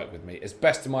comes to work with me as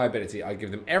best to my ability. I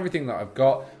give them everything that I've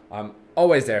got. I'm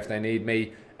always there if they need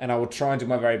me, and I will try and do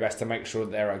my very best to make sure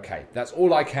that they're okay. That's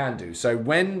all I can do. So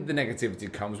when the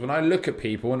negativity comes, when I look at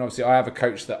people, and obviously I have a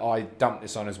coach that I dump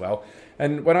this on as well,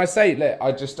 and when I say, look,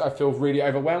 I feel really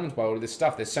overwhelmed by all of this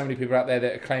stuff. There's so many people out there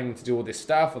that are claiming to do all this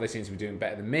stuff, or they seem to be doing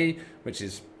better than me, which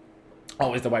is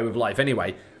always the way with life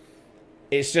anyway.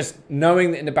 It's just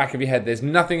knowing that in the back of your head, there's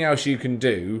nothing else you can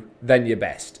do than your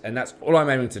best. And that's all I'm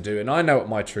aiming to do. And I know what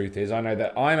my truth is. I know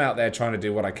that I'm out there trying to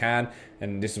do what I can.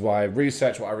 And this is why I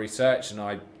research what I research and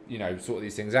I, sort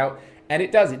these things out. And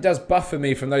it does buffer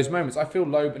me from those moments. I feel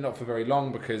low, but not for very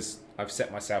long because I've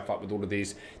set myself up with all of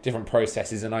these different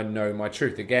processes and I know my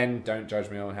truth. Again, don't judge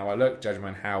me on how I look, judge me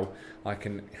on how I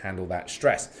can handle that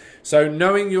stress. So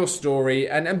knowing your story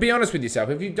and be honest with yourself.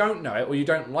 If you don't know it or you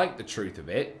don't like the truth of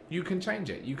it, you can change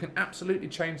it. You can absolutely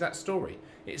change that story.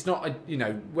 It's not,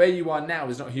 where you are now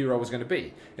is not who you're always going to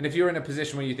be. And if you're in a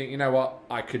position where you think, you know what,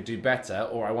 I could do better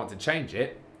or I want to change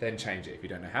it, then change it. If you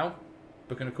don't know how,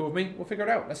 book in a call with me, we'll figure it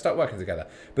out. Let's start working together.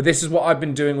 But this is what I've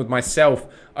been doing with myself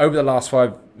over the last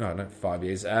 5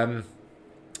 years. Been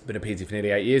a PT for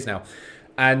nearly 8 years now.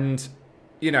 And,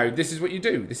 this is what you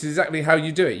do. This is exactly how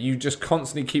you do it. You just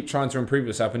constantly keep trying to improve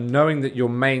yourself and knowing that your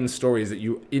main story is that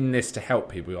you're in this to help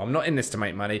people. I'm not in this to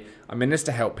make money. I'm in this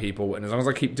to help people. And as long as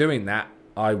I keep doing that,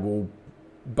 I will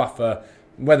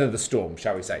weather the storm,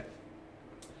 shall we say.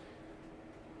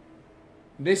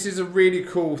 This is a really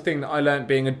cool thing that I learned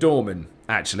being a doorman,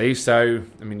 actually. So,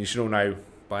 you should all know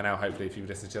by now, hopefully, if you've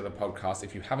listened to other podcasts.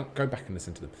 If you haven't, go back and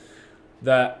listen to them.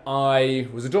 That I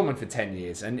was a doorman for 10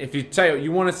 years. And if you say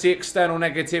you want to see external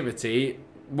negativity,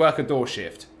 work a door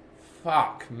shift.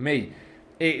 Fuck me.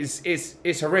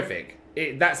 It's horrific.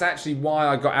 That's actually why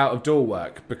I got out of door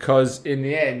work. Because in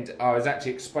the end, I was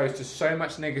actually exposed to so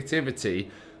much negativity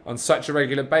on such a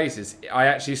regular basis. I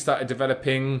actually started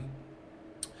developing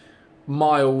a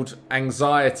mild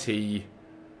anxiety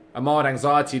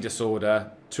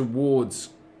disorder towards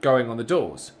going on the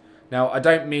doors. Now, I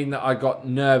don't mean that I got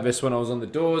nervous when I was on the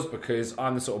doors because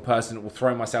I'm the sort of person that will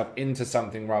throw myself into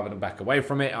something rather than back away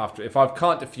from it. If I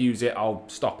can't diffuse it, I'll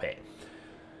stop it.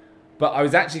 But I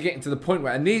was actually getting to the point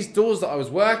where, and these doors that I was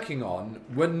working on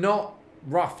were not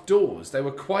rough doors. They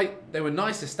were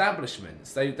nice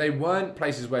establishments. They weren't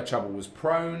places where trouble was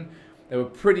prone. They were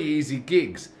pretty easy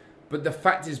gigs. But the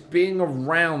fact is, being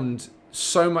around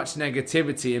so much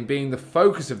negativity and being the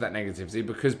focus of that negativity,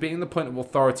 because being the point of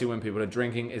authority when people are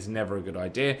drinking is never a good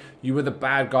idea. You were the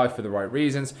bad guy for the right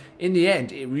reasons. In the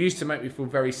end, it used to make me feel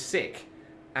very sick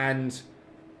and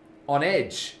on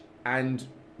edge and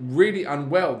really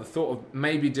unwell, the thought of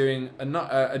maybe doing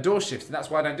a door shift. And that's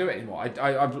why I don't do it anymore.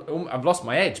 I've lost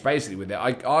my edge basically with it.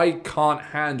 I can't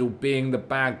handle being the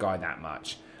bad guy that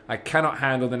much. I cannot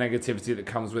handle the negativity that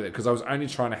comes with it because I was only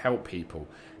trying to help people.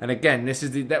 And again,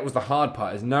 that was the hard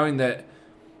part, is knowing that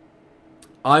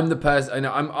I'm the person,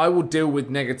 I will deal with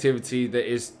negativity that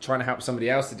is trying to help somebody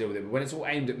else to deal with it. But when it's all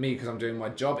aimed at me because I'm doing my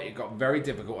job, it got very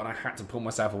difficult and I had to pull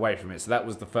myself away from it. So that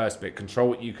was the first bit. Control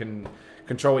what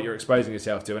you're exposing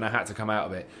yourself to, and I had to come out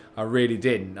of it. I really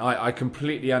did. I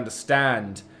completely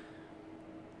understand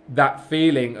that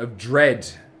feeling of dread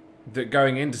that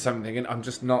going into something, and I'm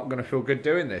just not going to feel good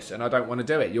doing this, and I don't want to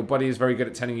do it. Your body is very good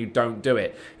at telling you don't do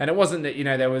it. And it wasn't that,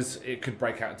 it could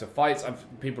break out into fights.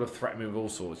 People have threatened me with all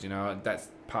sorts, that's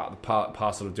part of the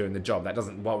parcel of doing the job. That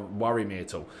doesn't worry me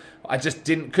at all. I just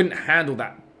couldn't handle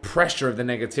that pressure of the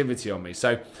negativity on me.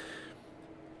 So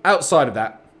outside of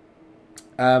that,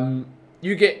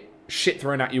 you get shit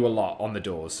thrown at you a lot on the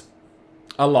doors.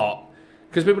 A lot.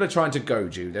 Because people are trying to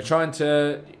goad you. They're trying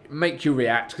to make you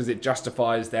react because it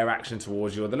justifies their action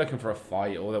towards you, or they're looking for a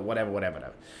fight, or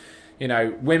whatever.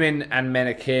 Women and men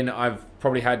are kin. I've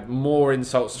probably had more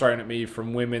insults thrown at me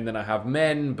from women than I have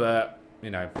men, but,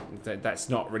 that's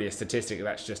not really a statistic.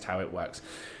 That's just how it works.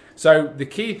 So the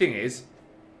key thing is,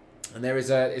 and it's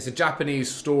a Japanese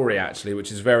story, actually,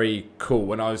 which is very cool.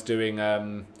 When I was doing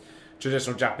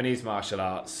traditional Japanese martial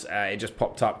arts, it just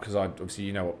popped up because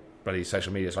obviously, what bloody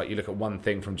social media is like. You look at one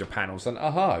thing from Japan, all of a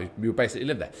sudden, you basically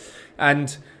live there.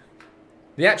 And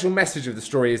the actual message of the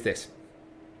story is this: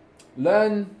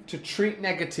 learn to treat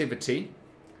negativity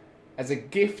as a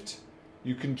gift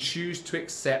you can choose to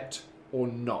accept or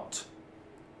not.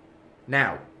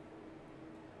 Now,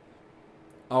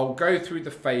 I'll go through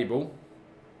the fable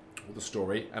or the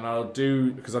story, and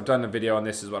because I've done a video on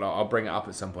this as well, I'll bring it up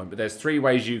at some point, but there's 3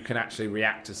 ways you can actually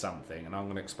react to something, and I'm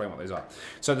going to explain what those are.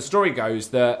 So the story goes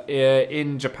that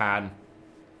in Japan,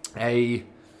 a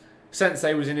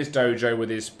sensei was in his dojo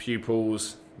with his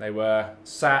pupils. They were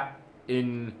sat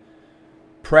in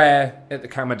prayer at the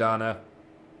Kamadana,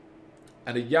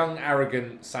 and a young,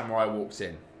 arrogant samurai walks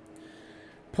in,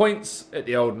 points at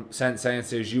the old sensei and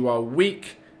says, "You are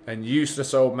weak and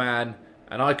useless, old man,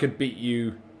 and I could beat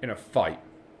you in a fight."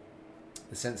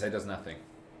 The sensei does nothing.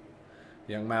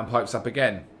 The young man pipes up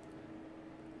again.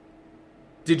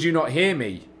 "Did you not hear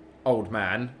me, old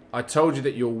man? I told you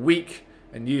that you're weak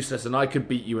and useless and I could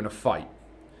beat you in a fight."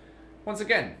 Once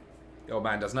again, the old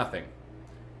man does nothing.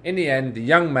 In the end, the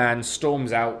young man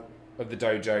storms out of the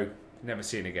dojo, never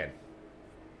seen again.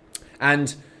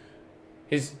 And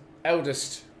his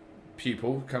eldest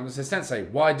pupil comes and says, "Sensei,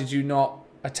 why did you not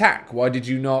attack? Why did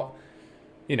you not,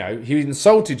 he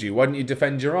insulted you. Why didn't you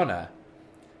defend your honor?"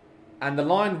 And the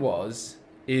line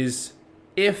is,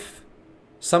 if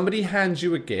somebody hands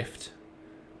you a gift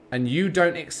and you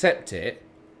don't accept it,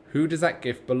 who does that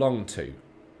gift belong to?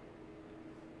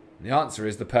 And the answer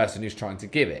is the person who's trying to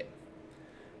give it.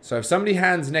 So if somebody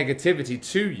hands negativity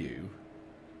to you,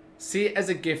 see it as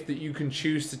a gift that you can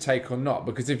choose to take or not.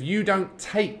 Because if you don't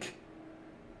take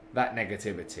that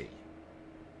negativity,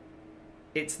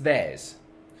 it's theirs.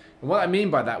 And what I mean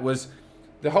by that was,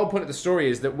 the whole point of the story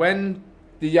is that when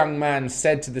the young man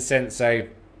said to the sensei,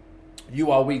 "You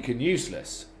are weak and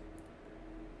useless,"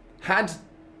 had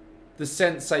the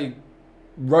sensei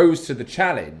rose to the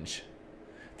challenge,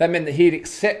 that meant that he'd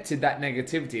accepted that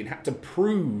negativity and had to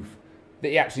prove that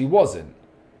he actually wasn't.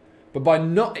 But by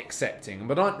not accepting,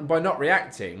 and by not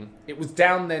reacting, it was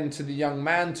down then to the young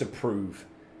man to prove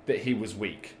that he was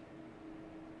weak,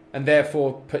 and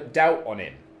therefore put doubt on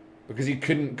him, because he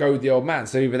couldn't go with the old man.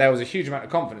 So either there was a huge amount of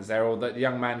confidence there, or that the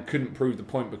young man couldn't prove the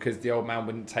point because the old man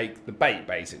wouldn't take the bait,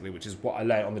 basically, which is what I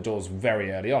learned on the doors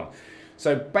very early on.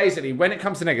 So basically, when it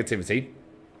comes to negativity,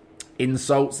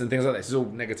 insults and things like this, is all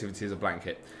negativity as a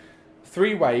blanket.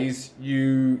 3 ways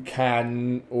you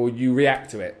can, or you react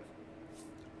to it.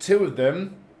 2 of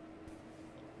them,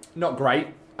 not great,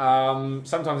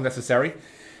 sometimes necessary,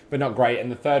 but not great. And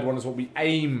the third one is what we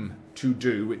aim to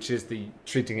do, which is the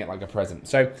treating it like a present.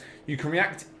 So you can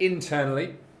react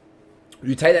internally.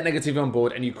 You take that negativity on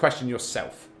board and you question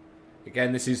yourself.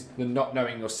 Again, this is the not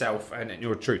knowing yourself and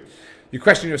your truth. You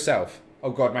question yourself. Oh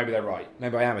God, maybe they're right.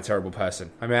 Maybe I am a terrible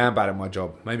person. Maybe I am bad at my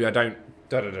job. Maybe I don't.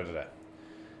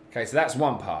 Okay, so that's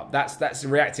one part. That's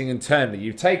reacting internally.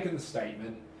 You've taken the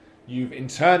statement, you've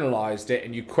internalized it,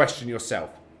 and you question yourself.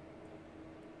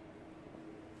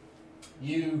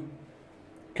 You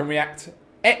can react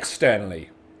externally,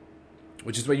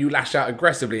 which is where you lash out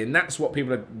aggressively, and that's what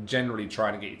people are generally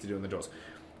trying to get you to do on the doors.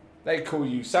 They call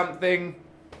you something,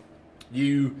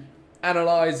 you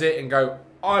analyze it and go,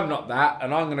 "I'm not that,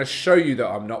 and I'm going to show you that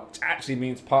I'm not," which actually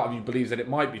means part of you believes that it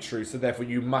might be true, so therefore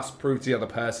you must prove to the other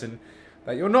person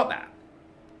that you're not that.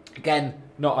 Again,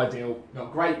 not ideal,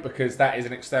 not great, because that is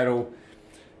an external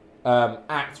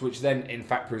act, which then in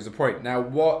fact proves the point. Now,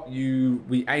 what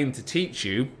we aim to teach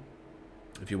you,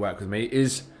 if you work with me,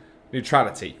 is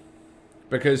neutrality.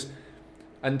 Because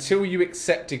until you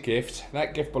accept a gift,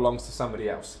 that gift belongs to somebody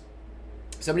else.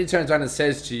 Somebody turns around and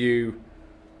says to you,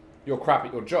 you're crap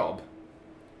at your job,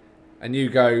 and you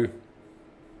go,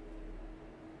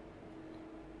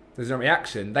 there's no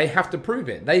reaction. They have to prove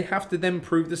it. They have to then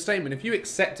prove the statement. If you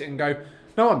accept it and go,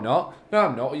 no, I'm not,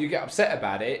 or you get upset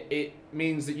about it, it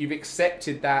means that you've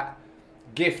accepted that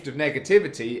gift of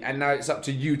negativity, and now it's up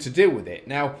to you to deal with it.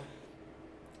 Now,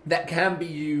 that can be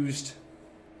used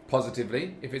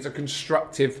positively if it's a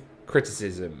constructive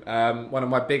criticism. One of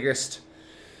my biggest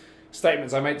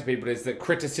statements I make to people is that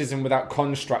criticism without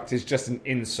construct is just an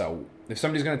insult. If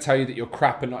somebody's going to tell you that you're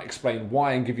crap and not explain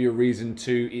why and give you a reason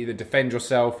to either defend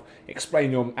yourself,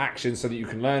 explain your actions so that you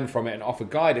can learn from it and offer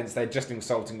guidance, they're just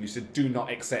insulting you, so do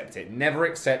not accept it. Never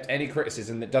accept any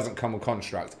criticism that doesn't come with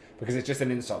construct, because it's just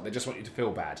an insult. They just want you to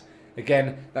feel bad.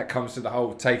 Again, that comes to the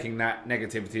whole taking that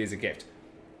negativity as a gift.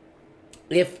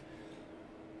 If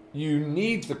you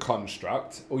need the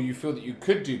construct, or you feel that you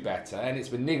could do better and it's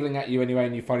been niggling at you anyway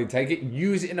and you finally take it,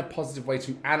 use it in a positive way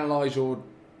to analyse your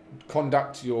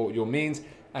conduct, your means,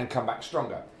 and come back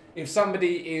stronger. If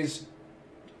somebody is...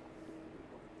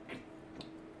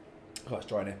 Oh, it's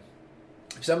dry in here.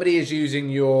 If somebody is using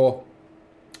your...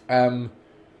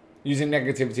 using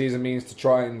negativity as a means to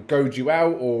try and goad you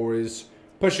out, or is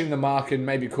pushing the mark and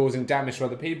maybe causing damage to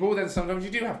other people, then sometimes you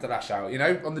do have to lash out. You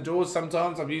know, on the doors,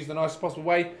 sometimes I've used the nicest possible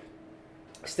way,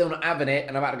 still not having it,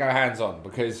 and I'm about to go hands-on,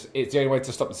 because it's the only way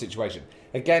to stop the situation.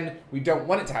 Again, we don't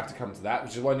want it to have to come to that,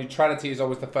 which is why neutrality is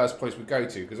always the first place we go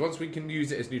to, because once we can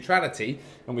use it as neutrality,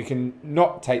 and we can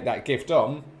not take that gift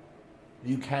on,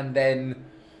 you can then...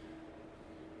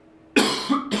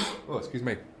 oh, excuse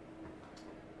me.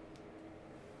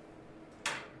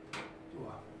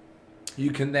 You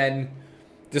can then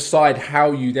decide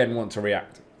how you then want to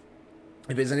react.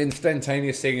 If it's an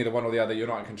instantaneous thing, either one or the other, you're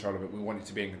not in control of it. We want you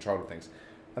to be in control of things.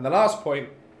 And the last point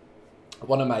I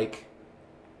want to make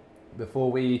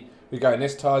before we go, and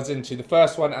this ties into the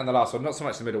first one and the last one, not so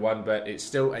much the middle one, but it's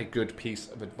still a good piece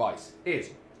of advice, is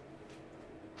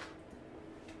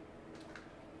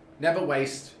never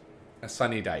waste a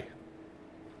sunny day.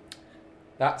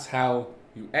 That's how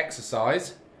you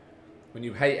exercise. When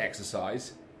you hate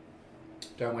exercise,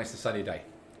 don't waste a sunny day.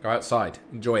 Go outside,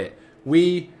 enjoy it.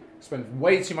 We spend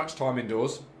way too much time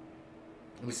indoors.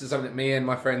 This is something that me and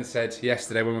my friend said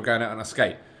yesterday when we were going out on a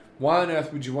skate. Why on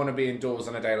earth would you want to be indoors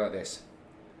on a day like this?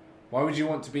 Why would you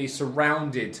want to be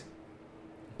surrounded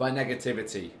by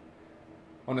negativity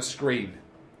on a screen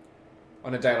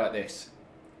on a day like this?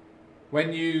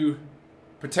 When you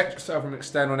protect yourself from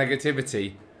external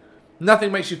negativity,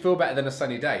 nothing makes you feel better than a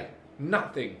sunny day.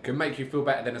 Nothing can make you feel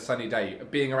better than a sunny day,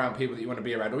 being around people that you want to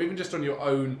be around, or even just on your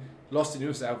own, lost in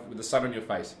yourself with the sun on your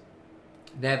face.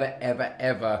 Never, ever,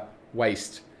 ever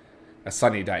waste a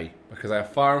sunny day, because they are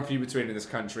far and few between in this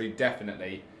country,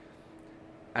 definitely,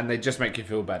 and they just make you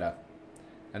feel better.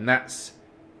 And that's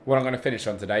what I'm going to finish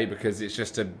on today, because it's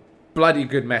just a bloody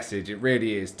good message. It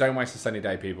really is. Don't waste a sunny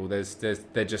day, people.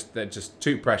 They're just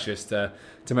too precious to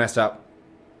mess up.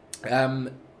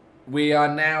 We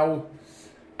are now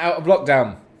out of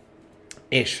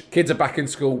lockdown-ish. Kids are back in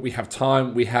school. We have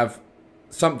time. We have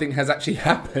something has actually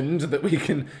happened that we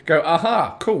can go,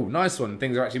 aha, cool, nice one.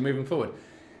 Things are actually moving forward.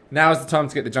 Now is the time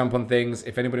to get the jump on things.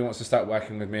 If anybody wants to start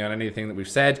working with me on anything that we've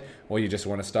said, or you just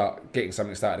want to start getting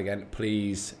something started again,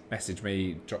 please message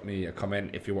me, drop me a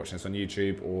comment if you're watching this on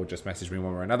YouTube, or just message me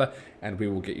one way or another, and we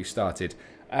will get you started.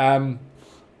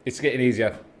 It's getting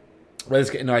easier. Weather's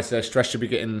getting nicer. Stress should be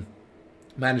getting...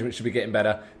 Management should be getting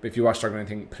better. But if you are struggling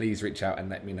with anything, please reach out and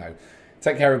let me know.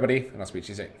 Take care, everybody, and I'll speak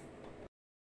to you soon.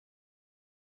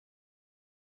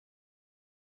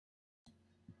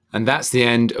 And that's the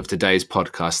end of today's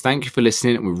podcast. Thank you for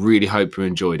listening, and we really hope you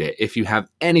enjoyed it. If you have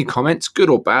any comments, good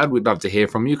or bad, we'd love to hear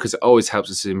from you, because it always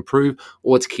helps us to improve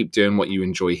or to keep doing what you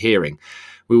enjoy hearing.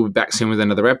 We will be back soon with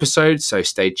another episode, so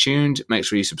stay tuned. Make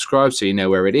sure you subscribe so you know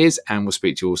where it is, and we'll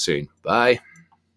speak to you all soon. Bye.